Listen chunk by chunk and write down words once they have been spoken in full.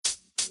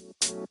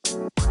Okie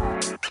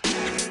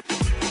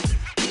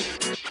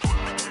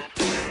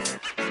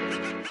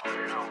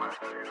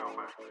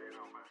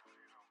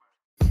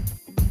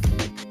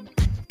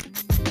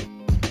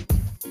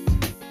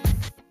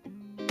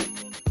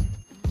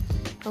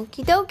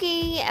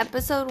dokie,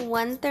 episode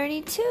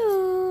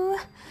 132.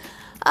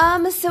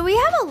 So we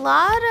have a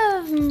lot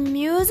of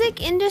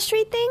music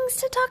industry things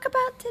to talk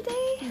about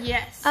today.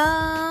 Yes.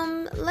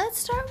 Let's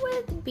start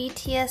with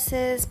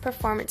BTS's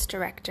performance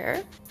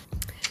director,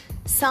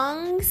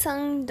 Song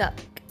Sung-duk.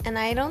 And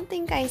I don't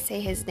think I say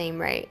his name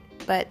right,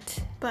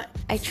 but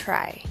I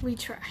try. We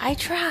try. I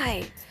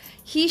try.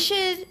 He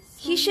should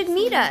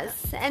meet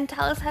us and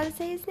tell us how to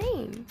say his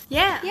name.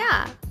 Yeah.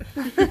 Yeah.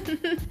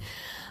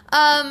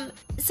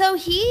 So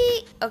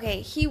he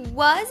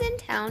was in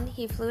town.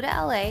 He flew to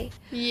LA.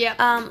 Yep.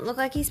 Looked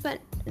like he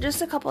spent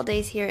just a couple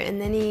days here, and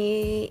then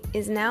he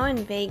is now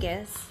in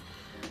Vegas,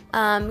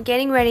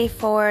 getting ready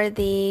for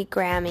the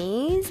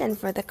Grammys and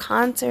for the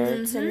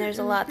concerts, and there's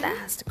a lot that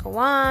has to go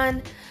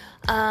on,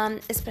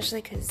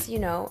 especially because,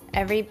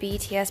 every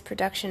BTS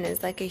production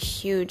is like a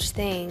huge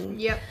thing.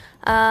 Yep.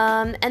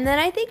 And then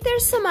I think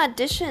there's some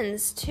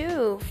auditions,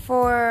 too,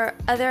 for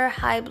other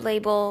Hybe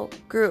label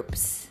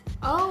groups.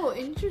 Oh,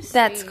 interesting.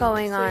 That's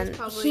going on.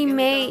 He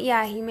may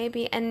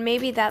be, and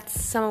maybe that's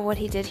some of what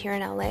he did here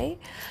in LA.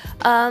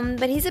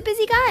 But he's a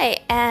busy guy,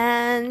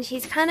 and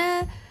he's kind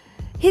of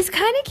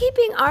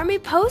keeping ARMY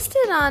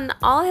posted on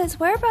all his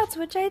whereabouts,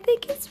 which I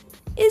think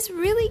is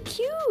really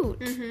cute.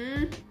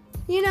 Mm-hmm.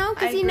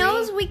 Because he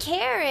knows we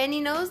care, and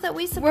he knows that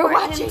we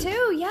support him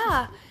too.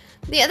 Yeah.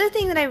 The other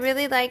thing that I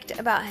really liked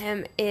about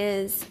him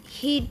is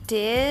he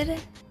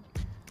did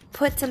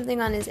put something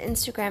on his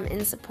Instagram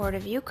in support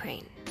of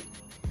Ukraine.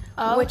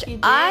 Which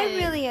I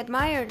really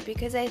admired,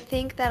 because I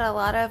think that a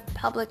lot of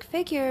public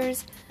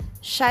figures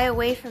shy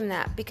away from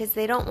that because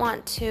they don't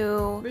want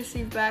to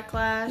receive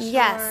backlash.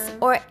 Yes,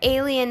 or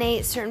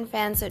alienate certain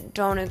fans that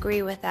don't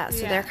agree with that.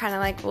 So they're kind of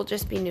like, we'll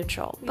just be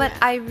neutral. But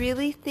I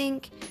really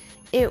think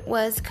it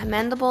was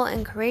commendable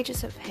and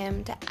courageous of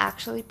him to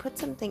actually put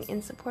something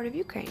in support of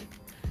Ukraine.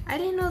 I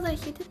didn't know that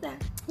he did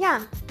that.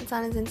 Yeah, it's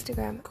on his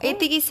Instagram. Cool. I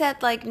think he said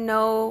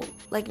no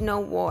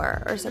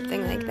war or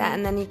something like that,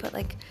 and then he put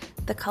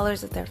the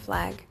colors of their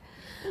flag.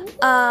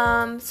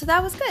 So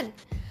that was good.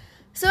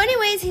 So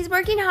anyways, he's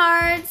working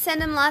hard.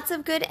 Send him lots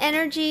of good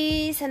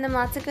energy. Send him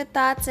lots of good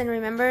thoughts. And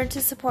remember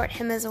to support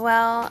him as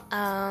well.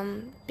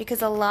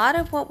 Because a lot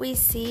of what we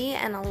see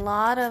and a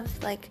lot of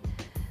the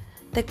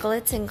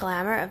glitz and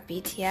glamour of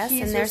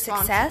BTS and their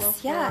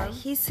success,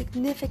 he's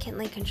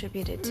significantly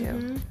contributed to.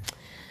 Mm-hmm.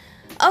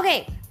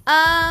 Okay,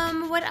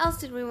 what else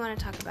did we want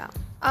to talk about?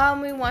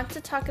 We want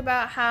to talk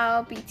about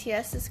how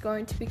BTS is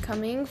going to be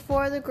coming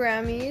for the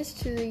Grammys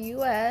to the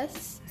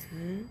U.S.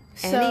 Mm-hmm.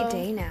 Any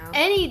day now.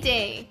 Any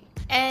day.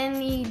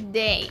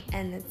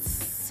 And it's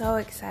so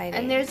exciting.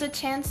 And there's a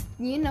chance,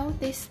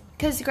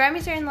 because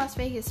Grammys are in Las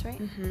Vegas, right?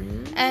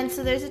 Mm-hmm. And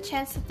so there's a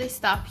chance that they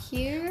stop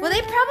here. Well,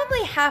 they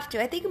probably have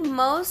to. I think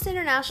most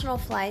international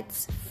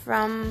flights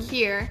from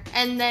here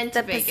and then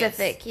to Vegas.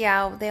 Pacific,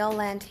 they all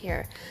land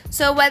here.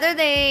 So whether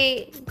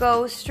they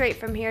go straight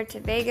from here to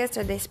Vegas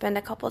or they spend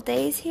a couple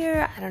days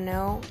here, I don't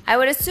know. I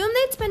would assume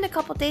they'd spend a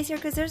couple days here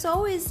because there's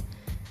always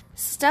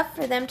stuff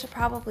for them to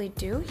probably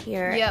do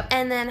here. Yep.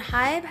 And then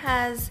Hybe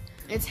has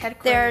its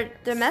headquarters.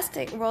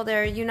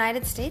 Their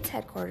United States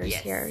headquarters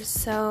here.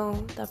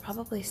 So they'll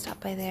probably stop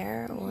by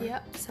there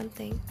or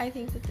something. I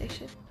think that they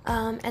should.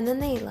 And then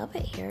they love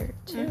it here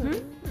too.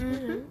 Mm-hmm.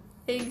 Mm-hmm.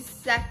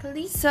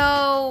 Exactly.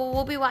 So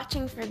we'll be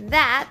watching for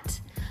that.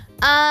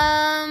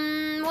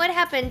 What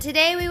happened?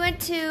 Today we went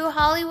to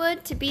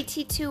Hollywood to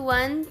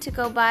BT21 to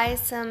go buy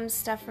some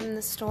stuff from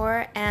the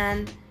store,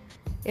 and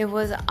it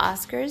was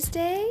Oscars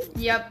day.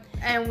 Yep.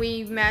 And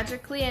we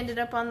magically ended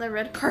up on the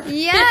red carpet.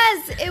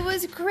 Yes, it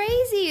was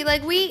crazy.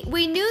 We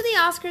knew the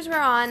Oscars were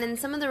on and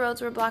some of the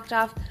roads were blocked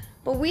off,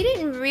 but we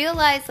didn't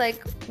realize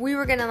we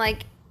were gonna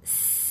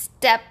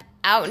step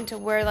out into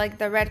where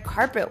the red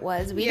carpet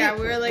was. We didn't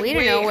know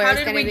where how it was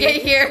did gonna we be.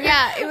 get here?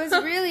 Yeah, it was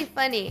really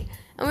funny.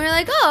 And we were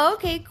like, oh,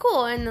 okay,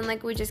 cool. And then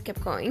we just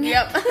kept going.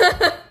 Yep.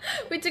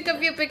 We took a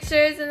few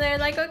pictures and they're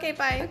like, okay,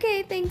 bye.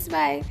 Okay, thanks,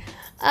 bye.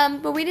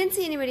 But we didn't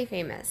see anybody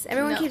famous.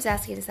 Everyone keeps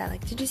asking us that.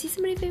 Did you see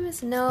somebody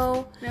famous?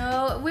 No.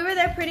 No, we were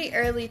there pretty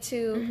early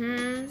too.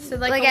 Mm-hmm. So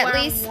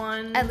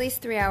at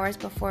least 3 hours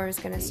before it was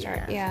gonna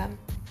start. Yeah.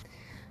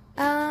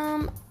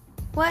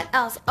 What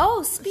else?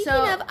 Oh, speaking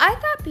of, I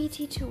thought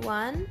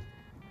BT21,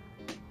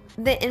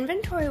 the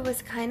inventory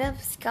was kind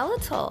of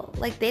skeletal.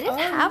 They didn't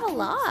have a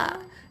lot.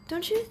 So.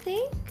 Don't you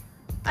think?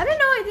 I don't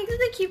know. I think that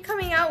they keep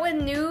coming out with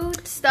new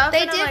stuff.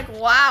 I'm like,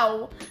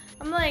 wow.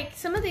 I'm like,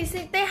 some of these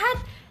things. They had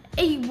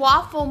a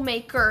waffle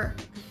maker.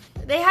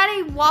 They had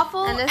a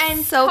waffle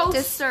and soap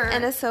toaster.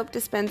 And a soap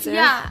dispenser.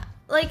 Yeah.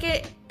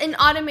 An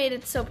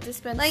automated soap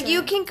dispenser.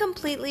 You can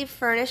completely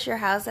furnish your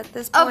house at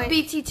this point. Of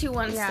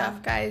BT21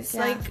 stuff, guys.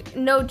 Yeah.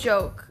 No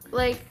joke.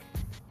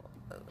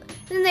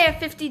 And they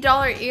have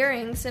 $50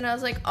 earrings, and I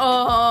was like,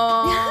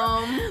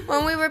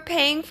 When we were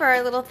paying for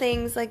our little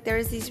things, there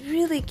was these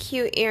really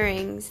cute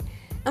earrings,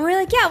 And we're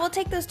like, yeah, we'll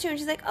take those 2. And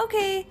she's like,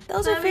 okay,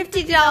 those are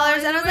 $50. And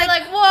I was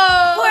like,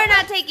 whoa. We're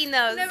not taking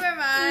those. Never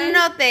mind.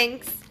 No,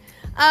 thanks.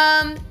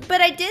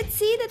 But I did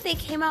see that they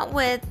came out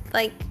with,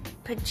 like,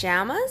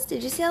 pajamas.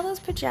 Did you see all those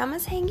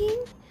pajamas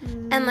hanging?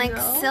 And, like,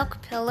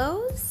 silk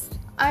pillows?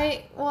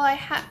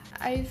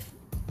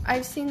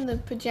 I've seen the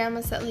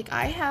pajamas that like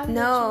I have.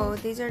 No,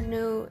 these are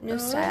new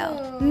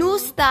style. New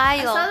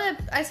style.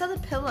 I saw the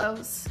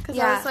pillows because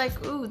I was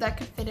like, ooh, that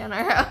could fit in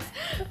our house.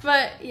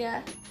 But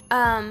yeah.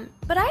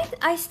 But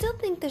I still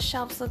think the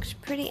shelves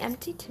looked pretty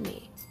empty to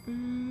me.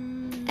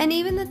 And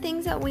even the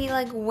things that we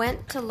like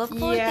went to look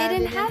for, they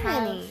didn't have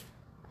any.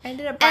 I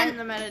ended up buying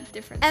them at a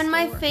different store. And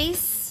my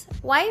face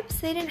wipes,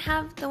 they didn't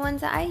have the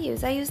ones that I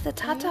use. I used the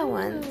Tata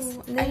ones.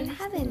 And they didn't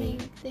have any.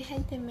 They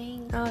had the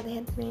mango. Oh, they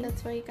had the mango.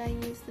 That's why you gotta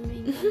use the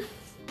mango.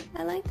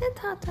 I like the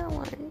Tata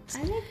ones.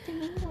 I like the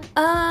mango.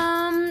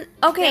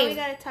 Okay. Now we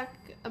gotta talk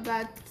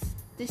about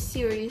the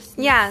series.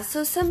 Yeah,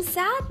 so some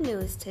sad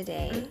news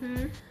today.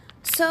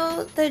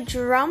 So the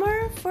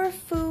drummer for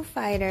Foo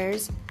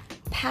Fighters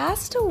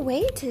passed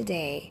away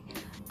today.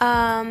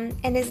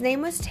 And his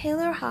name was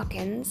Taylor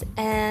Hawkins,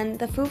 and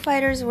the Foo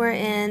Fighters were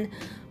in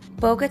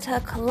Bogota,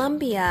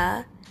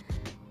 Colombia,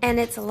 and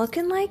it's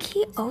looking like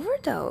he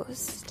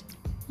overdosed.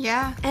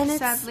 Yeah, and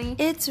sadly.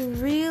 It's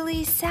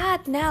really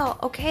sad. Now,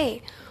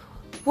 okay,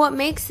 what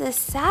makes this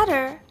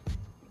sadder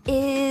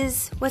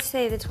is, what's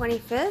today, the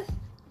 25th?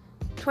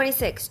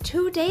 26th.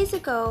 2 days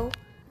ago,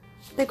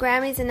 the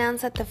Grammys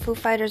announced that the Foo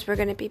Fighters were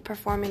going to be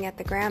performing at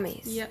the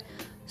Grammys. Yep.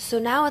 So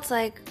now it's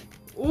like,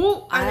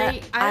 ooh,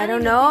 I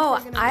don't know.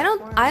 I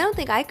don't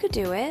think I could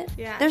do it.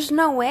 Yeah. There's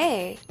no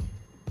way.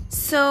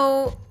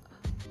 So,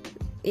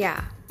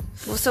 yeah.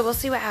 Well, so we'll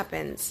see what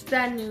happens.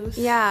 Bad news.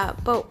 Yeah,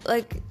 but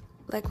like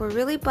we're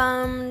really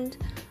bummed.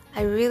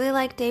 I really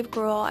like Dave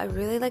Grohl. I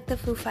really like the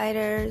Foo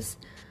Fighters.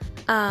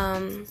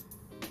 I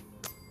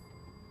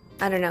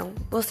don't know.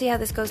 We'll see how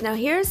this goes. Now,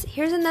 here's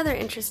another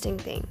interesting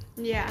thing.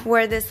 Yeah.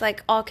 Where this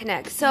like all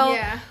connects. So,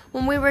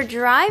 when we were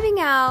driving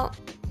out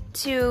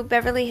to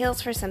Beverly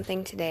Hills for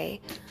something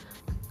today,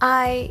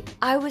 I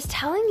was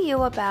telling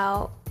you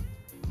about.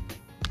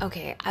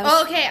 Okay, I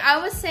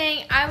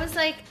was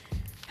like,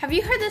 have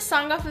you heard this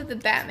song off of the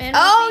Batman movie?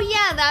 Oh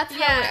yeah, that's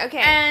how. Okay.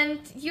 And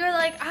you were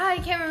like, I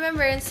can't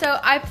remember, and so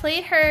I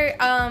played her.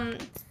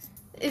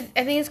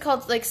 I think it's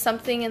called like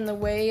Something in the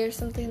Way or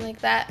something like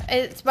that.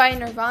 It's by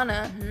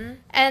Nirvana.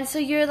 And so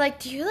you're like,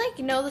 do you like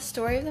know the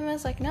story of them? I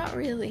was like, not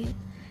really.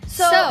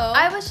 So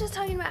I was just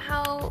talking about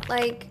how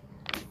like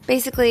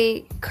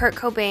basically Kurt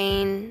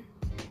Cobain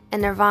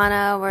and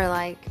Nirvana were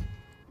like,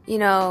 you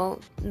know,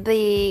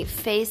 the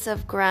face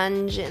of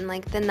grunge in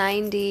like the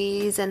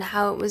 90s, and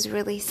how it was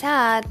really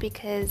sad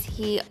because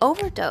he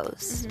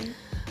overdosed.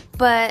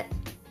 But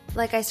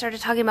like I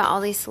started talking about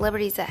all these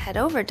celebrities that had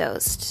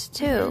overdosed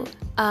too.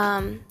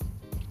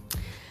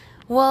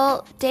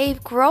 Well,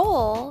 Dave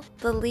Grohl,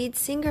 the lead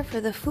singer for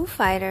the Foo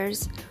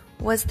Fighters,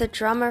 was the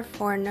drummer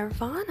for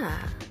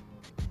Nirvana.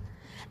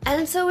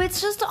 And so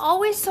it's just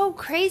always so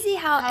crazy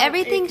how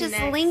everything just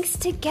links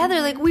together.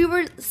 Like we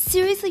were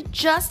seriously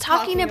just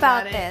talking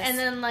about this. And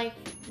then like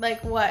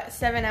what,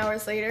 7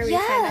 hours later we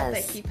find out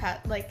that he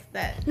had like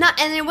that. Not,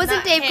 and it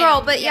wasn't Dave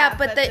Grohl, but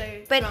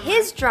but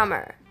his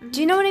drummer. Do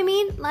you know what I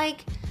mean?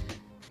 Like,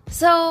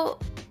 so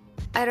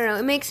I don't know.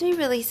 It makes me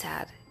really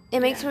sad. It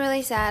makes me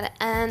really sad,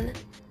 and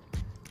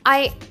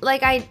I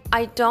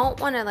don't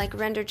want to like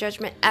render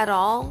judgment at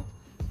all,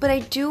 but I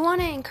do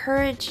want to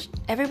encourage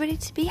everybody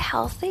to be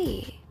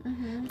healthy.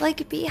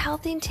 Like, be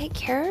healthy and take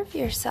care of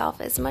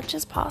yourself as much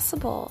as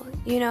possible,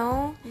 you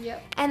know?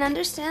 And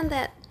understand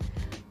that,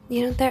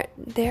 you know,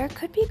 there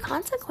could be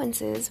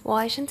consequences. Well,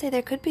 I shouldn't say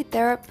there could be,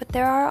 but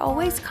there are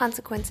always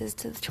consequences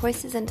to the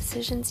choices and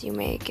decisions you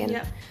make.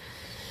 And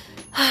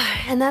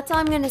and that's all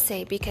I'm going to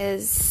say,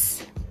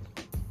 because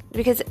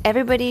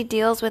everybody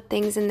deals with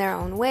things in their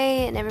own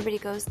way, and everybody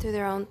goes through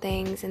their own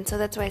things. And so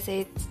that's why I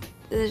say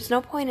there's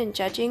no point in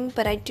judging,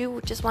 but I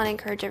do just want to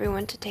encourage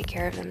everyone to take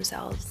care of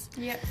themselves.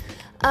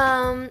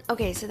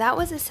 Okay, so that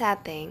was a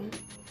sad thing.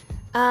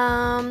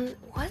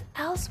 What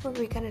else were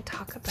we going to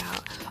talk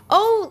about?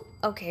 Oh,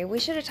 okay, we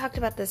should have talked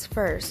about this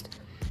first.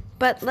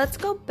 But let's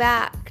go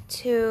back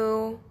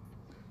to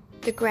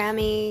the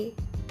Grammy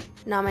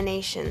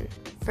nomination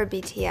for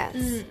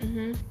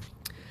BTS.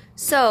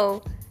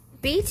 So,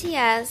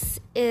 BTS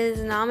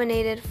is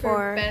nominated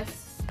for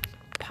Best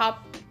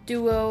Pop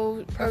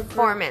Duo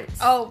Performance.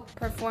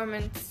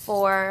 Performance.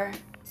 For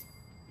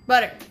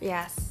Butter.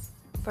 Yes,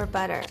 for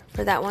Butter,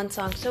 for that one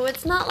song. So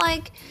it's not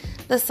like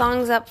the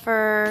song's up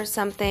for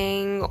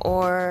something,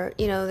 or,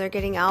 you know, they're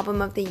getting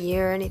Album of the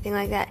Year or anything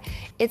like that.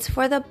 It's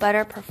for the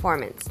Butter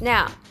performance.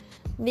 Now,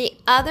 the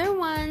other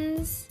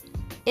ones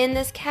in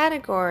this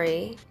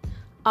category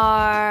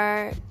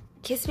are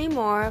Kiss Me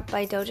More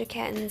by Doja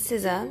Cat and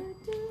SZA.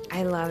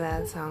 I love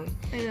that song.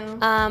 I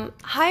know.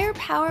 Higher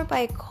Power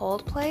by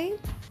Coldplay.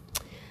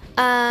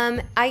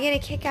 I Get a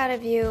Kick Out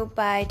of You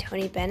by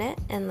Tony Bennett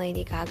and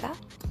Lady Gaga.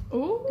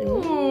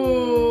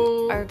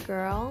 Ooh. Our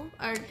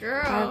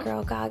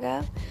girl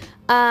Gaga.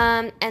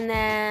 And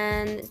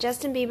then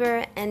Justin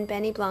Bieber and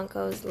Benny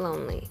Blanco's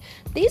Lonely.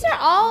 These are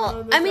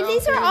all,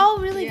 these are all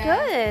really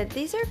good.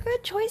 These are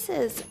good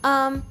choices.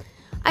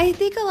 I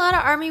think a lot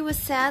of ARMY was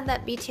sad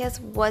that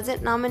BTS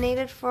wasn't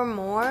nominated for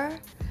more.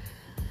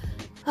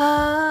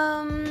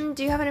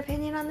 Do you have an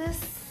opinion on this?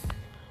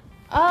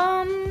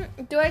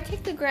 Do I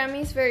take the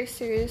Grammys very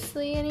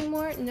seriously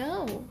anymore?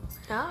 No.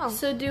 Oh.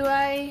 So do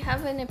I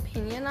have an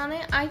opinion on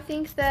it? I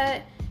think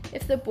that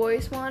if the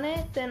boys want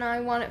it, then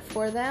I want it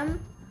for them.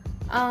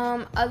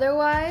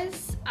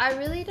 Otherwise, I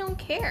really don't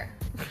care.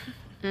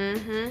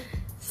 Mm-hmm.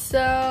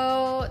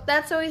 So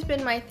that's always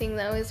been my thing,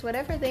 though, is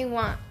whatever they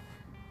want.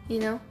 You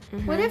know?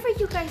 Mm-hmm. Whatever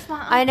you guys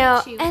want, I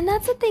know. And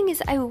that's the thing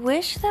is, I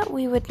wish that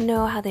we would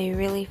know how they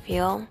really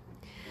feel.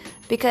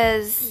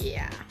 Because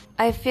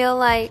I feel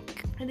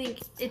like I think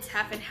it's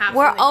half and half.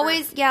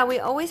 We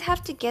always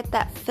have to get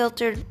that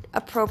filtered,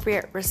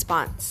 appropriate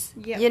response.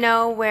 Yep. You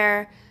know,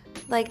 where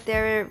like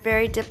they're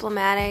very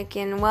diplomatic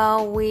and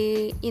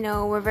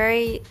we're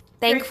very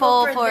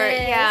thankful for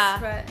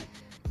this, but...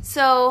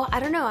 So I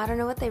don't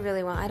know what they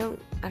really want. I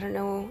don't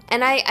know.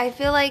 And I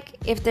feel like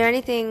if they're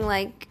anything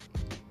like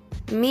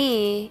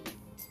me,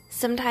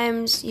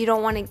 sometimes you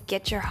don't want to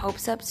get your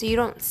hopes up, so you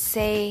don't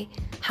say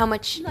how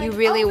much you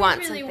really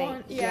want something. We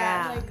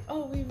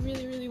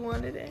really, really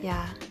wanted it.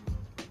 Yeah.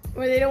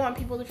 Or they don't want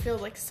people to feel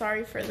like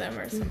sorry for them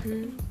or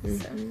something.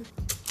 Mm-hmm.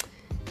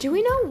 Do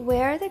we know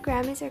where the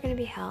Grammys are going to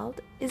be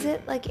held? Is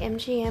it like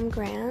MGM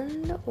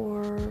Grand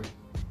or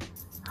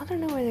I don't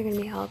know where they're going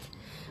to be held.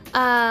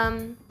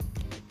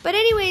 But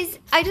anyways,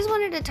 I just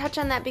wanted to touch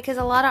on that because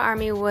a lot of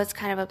ARMY was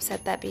kind of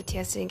upset that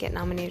BTS didn't get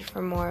nominated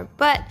for more.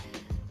 But,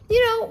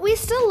 we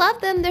still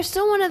love them. They're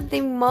still one of the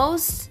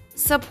most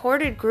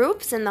supported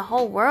groups in the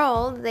whole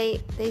world.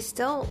 They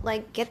still,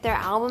 get their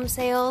album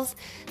sales.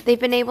 They've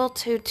been able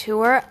to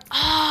tour.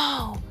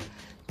 Oh,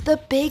 The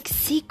Big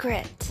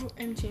Secret.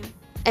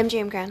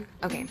 MGM Grand.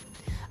 Okay.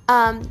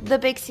 The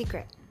Big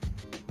Secret.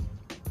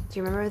 Do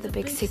you remember The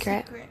Big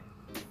Secret?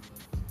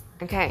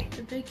 Okay.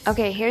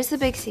 Okay, here's the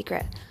big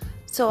secret.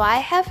 So I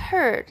have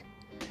heard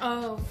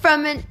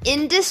from an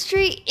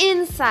industry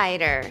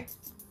insider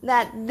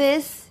that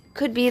this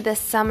could be the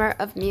summer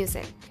of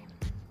music.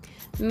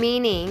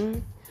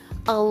 Meaning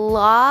a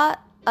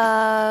lot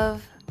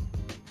of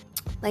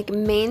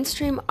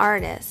mainstream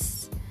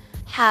artists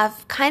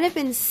have kind of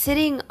been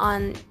sitting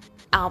on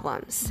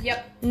albums.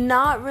 Yep.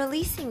 Not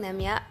releasing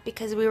them yet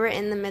because we were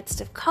in the midst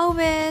of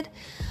COVID.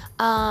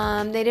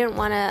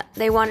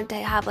 They wanted to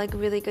have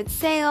really good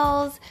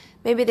sales.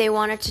 Maybe they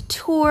wanted to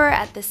tour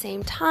at the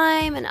same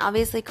time, and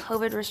obviously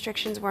COVID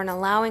restrictions weren't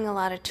allowing a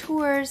lot of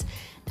tours.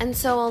 And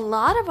so a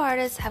lot of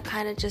artists have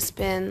kind of just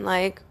been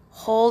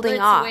holding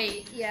off. Let's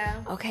wait,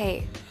 yeah.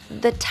 Okay,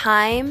 the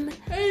time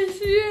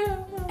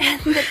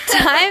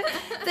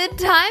the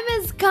time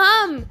has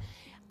come.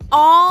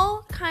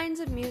 All kinds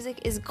of music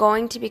is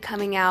going to be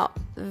coming out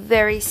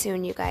very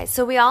soon, you guys.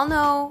 So we all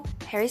know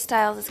Harry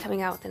Styles is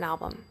coming out with an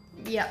album.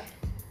 Yep.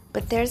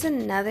 But there's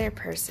another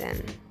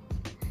person,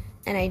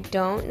 and I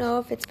don't know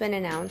if it's been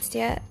announced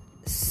yet,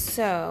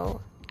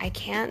 so I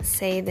can't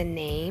say the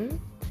name,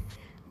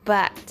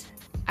 but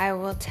I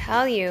will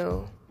tell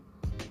you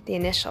the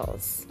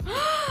initials.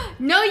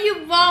 No, you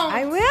won't.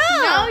 I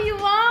will. No, you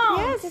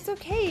won't. Yes, it's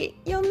okay.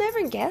 You'll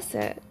never guess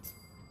it.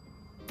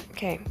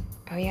 Okay.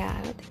 Oh, yeah,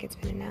 I don't think it's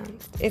been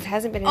announced. It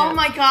hasn't been announced. Oh,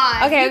 my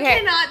God. Okay. You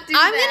cannot do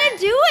I'm that. going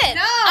to do it.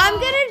 No. I'm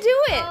going to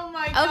do it. Oh,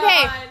 my God.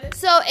 Okay,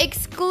 so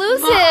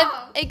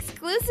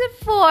exclusive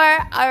for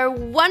our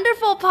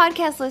wonderful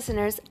podcast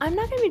listeners. I'm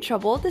not going to be in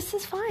trouble. This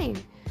is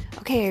fine.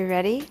 Okay, are you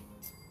ready?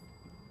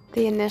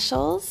 The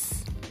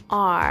initials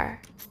are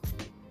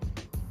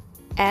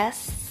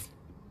SS.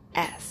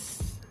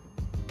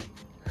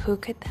 Who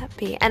could that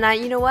be? And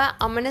you know what?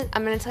 I'm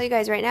gonna tell you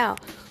guys right now.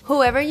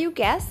 Whoever you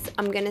guess,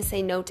 I'm gonna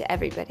say no to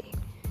everybody.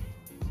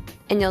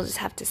 And you'll just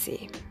have to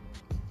see.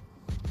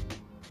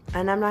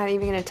 And I'm not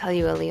even going to tell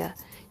you, Aaliyah.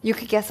 You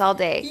could guess all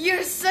day.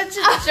 You're such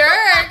a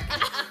jerk.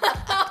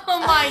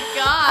 Oh, my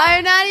God.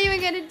 I'm not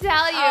even going to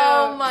tell you.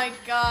 Oh, my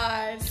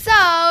God.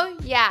 So,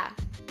 yeah.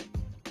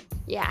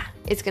 Yeah,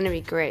 it's going to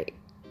be great.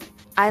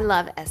 I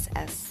love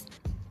SS.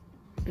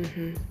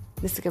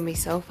 This is going to be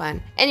so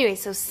fun. Anyway,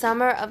 so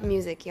Summer of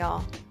Music,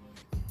 y'all.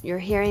 You're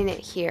hearing it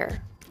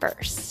here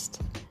first.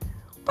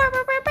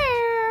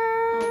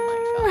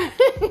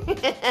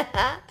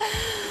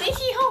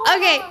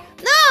 Okay,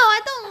 no,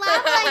 I don't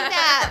laugh like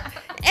that.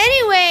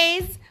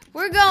 Anyways,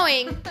 we're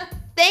going.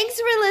 Thanks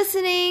for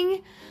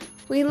listening.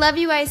 We love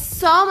you guys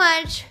so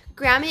much.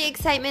 Grammy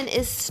excitement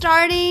is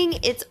starting.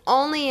 It's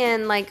only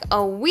in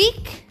a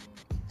week.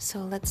 So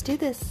let's do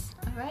this.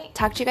 All right.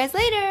 Talk to you guys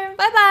later.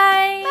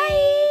 Bye-bye.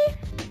 Bye.